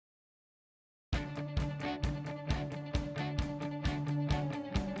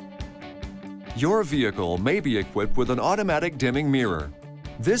Your vehicle may be equipped with an automatic dimming mirror.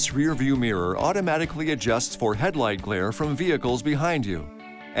 This rear-view mirror automatically adjusts for headlight glare from vehicles behind you.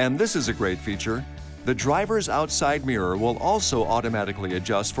 And this is a great feature. The driver's outside mirror will also automatically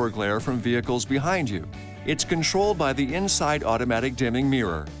adjust for glare from vehicles behind you. It's controlled by the inside automatic dimming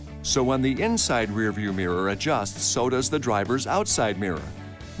mirror. So when the inside rearview mirror adjusts, so does the driver's outside mirror.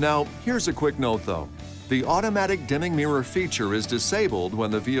 Now, here's a quick note though. The automatic dimming mirror feature is disabled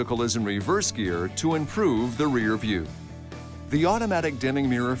when the vehicle is in reverse gear to improve the rear view. The automatic dimming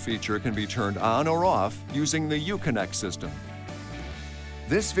mirror feature can be turned on or off using the Uconnect system.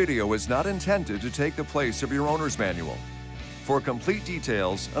 This video is not intended to take the place of your owner's manual. For complete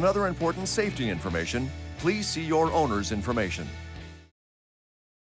details and other important safety information, please see your owner's information.